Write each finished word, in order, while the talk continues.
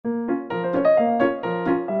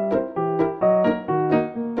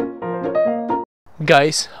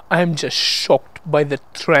Guys, I'm just shocked by the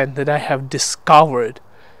trend that I have discovered.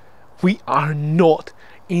 We are not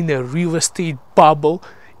in a real estate bubble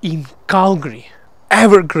in Calgary.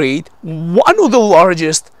 Evergrande, one of the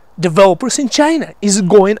largest developers in China, is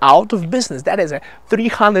going out of business. That is a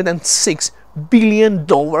 $306 billion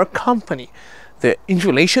company. The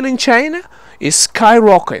inflation in China is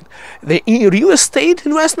skyrocketing. The real estate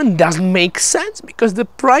investment doesn't make sense because the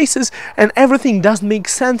prices and everything doesn't make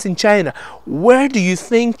sense in China. Where do you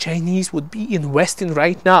think Chinese would be investing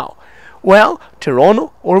right now? Well,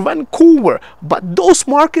 Toronto or Vancouver, but those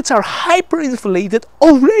markets are hyperinflated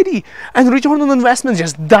already and return on investment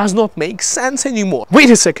just does not make sense anymore. Wait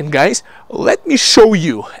a second, guys, let me show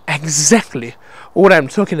you exactly what I'm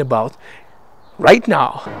talking about right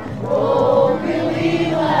now.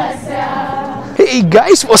 Hey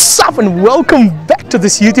guys, what's up and welcome back to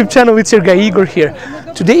this YouTube channel. It's your guy Igor here.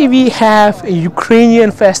 Today we have a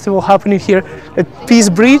Ukrainian festival happening here at Peace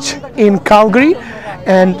Bridge in Calgary,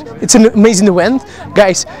 and it's an amazing event.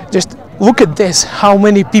 Guys, just look at this, how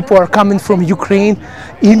many people are coming from Ukraine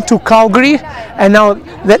into Calgary, and now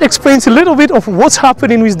that explains a little bit of what's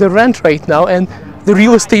happening with the rent right now and the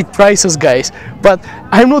real estate prices, guys. But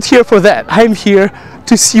I'm not here for that. I'm here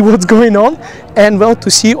to see what's going on and, well,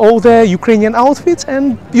 to see all the Ukrainian outfits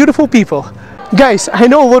and beautiful people. Guys, I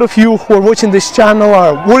know a lot of you who are watching this channel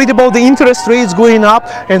are worried about the interest rates going up,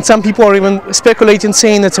 and some people are even speculating,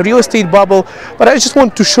 saying it's a real estate bubble, but I just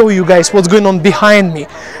want to show you guys what's going on behind me.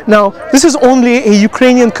 Now, this is only a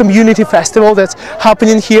Ukrainian community festival that's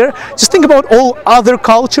happening here. Just think about all other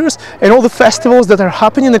cultures and all the festivals that are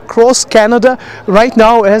happening across Canada right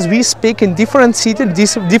now as we speak in different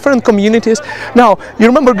cities, different communities. Now, you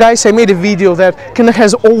remember, guys, I made a video that Canada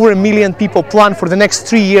has over 1 million people planned for the next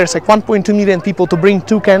 3 years, like 1.2 million people to bring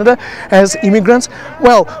to Canada as immigrants.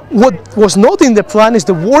 Well, what was not in the plan is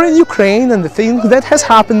the war in Ukraine and the thing that has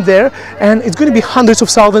happened there, and it's going to be hundreds of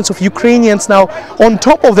thousands of Ukrainians now on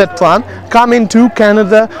top of that plan coming to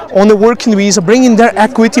Canada on a working visa, bringing their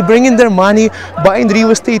equity, bringing their money, buying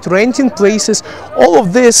real estate, renting places. All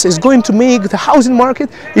of this is going to make the housing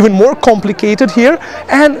market even more complicated here,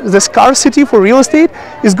 and the scarcity for real estate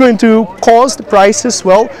is going to cause the prices,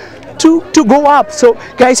 well, to go up. So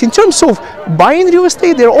guys, in terms of buying real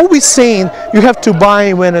estate, they're always saying you have to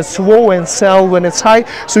buy when it's low and sell when it's high.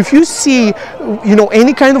 So if you see,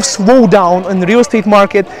 any kind of slowdown in the real estate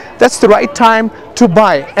market, that's the right time to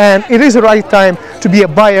buy, and it is the right time to be a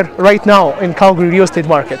buyer right now in Calgary real estate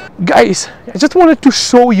market. Guys, I just wanted to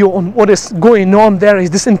show you on what is going on there. Is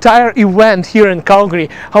this entire event here in Calgary,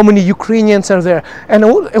 how many Ukrainians are there, and a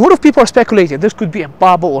lot of people are speculating this could be a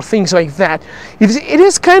bubble or things like that. It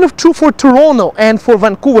is kind of true for Toronto and for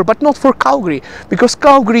Vancouver, but not for Calgary, because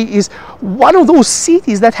Calgary is one of those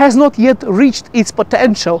cities that has not yet reached its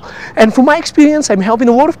potential. And from my experience, I'm helping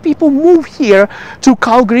a lot of people move here to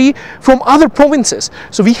Calgary from other provinces.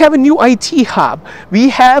 So we have a new IT hub, we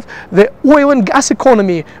have the oil and gas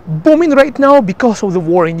economy booming right now because of the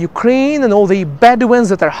war in Ukraine and all the bad events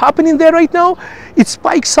that are happening there right now. It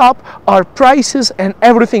spikes up our prices and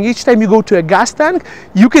everything. Each time you go to a gas tank,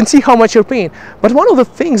 you can see how much you're paying. But one of the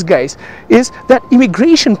things, guys, is that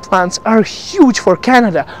immigration plans are huge for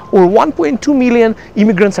Canada. Over 1.2 million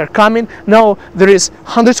immigrants are coming. Now there is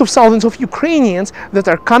hundreds of thousands of Ukrainians that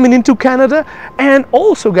are coming into Canada. And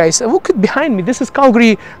also, guys, look at behind me. This is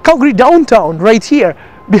Calgary downtown right here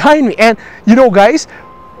behind me. And guys,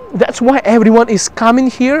 that's why everyone is coming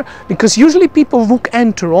here, because usually people look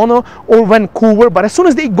at Toronto or Vancouver, but as soon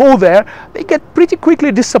as they go there, they get pretty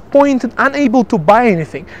quickly disappointed, unable to buy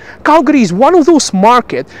anything. Calgary is one of those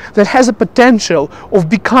markets that has a potential of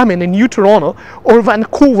becoming a new Toronto or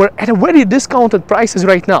Vancouver at a very discounted prices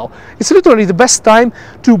right now. It's literally the best time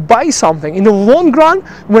to buy something. In the long run,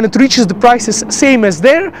 when it reaches the prices same as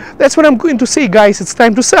there, that's when I'm going to say, guys, it's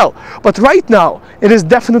time to sell. But right now, it is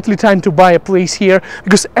definitely time to buy a place here,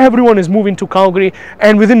 because everyone is moving to Calgary,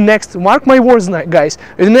 and within next, mark my words, guys,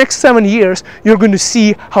 in the next 7 years, you're going to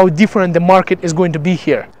see how different the market is going to be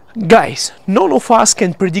here. Guys, none of us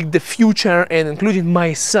can predict the future, and including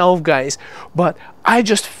myself, guys, but I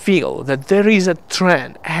just feel that there is a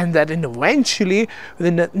trend, and that eventually,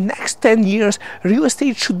 within the next 10 years, real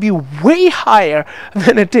estate should be way higher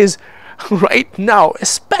than it is right now,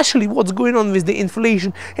 especially what's going on with the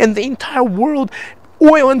inflation and the entire world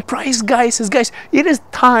oil and price. Guys, it is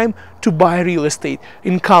time to buy real estate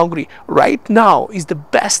in Calgary. Right now is the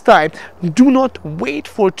best time. Do not wait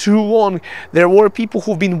for too long. There were people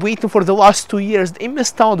who've been waiting for the last 2 years. They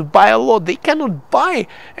missed out by a lot. They cannot buy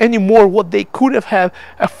anymore what they could have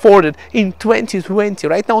afforded in 2020.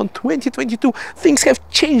 Right now in 2022, things have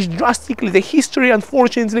changed drastically. The history,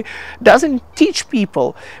 unfortunately, doesn't teach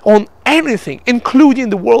people on anything, including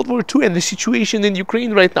the World War II and the situation in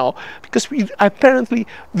Ukraine right now, because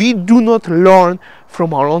we do not learn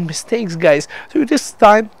from our own mistakes, guys. So it is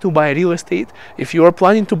time to buy real estate. If you are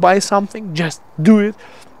planning to buy something, just do it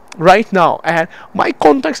right now, and my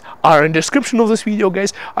contacts are in the description of this video,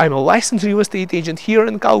 guys. I'm a licensed real estate agent here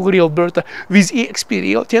in Calgary, Alberta with eXp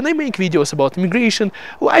Realty, and I make videos about immigration,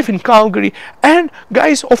 life in Calgary, and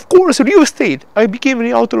guys, of course, real estate. I became a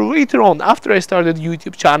realtor later on after I started a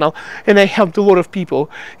YouTube channel, and I helped a lot of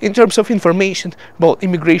people in terms of information about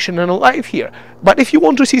immigration and life here. But if you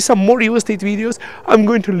want to see some more real estate videos, I'm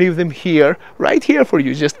going to leave them here, right here for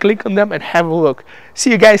you. Just click on them and have a look.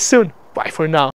 See you guys soon. Bye for now.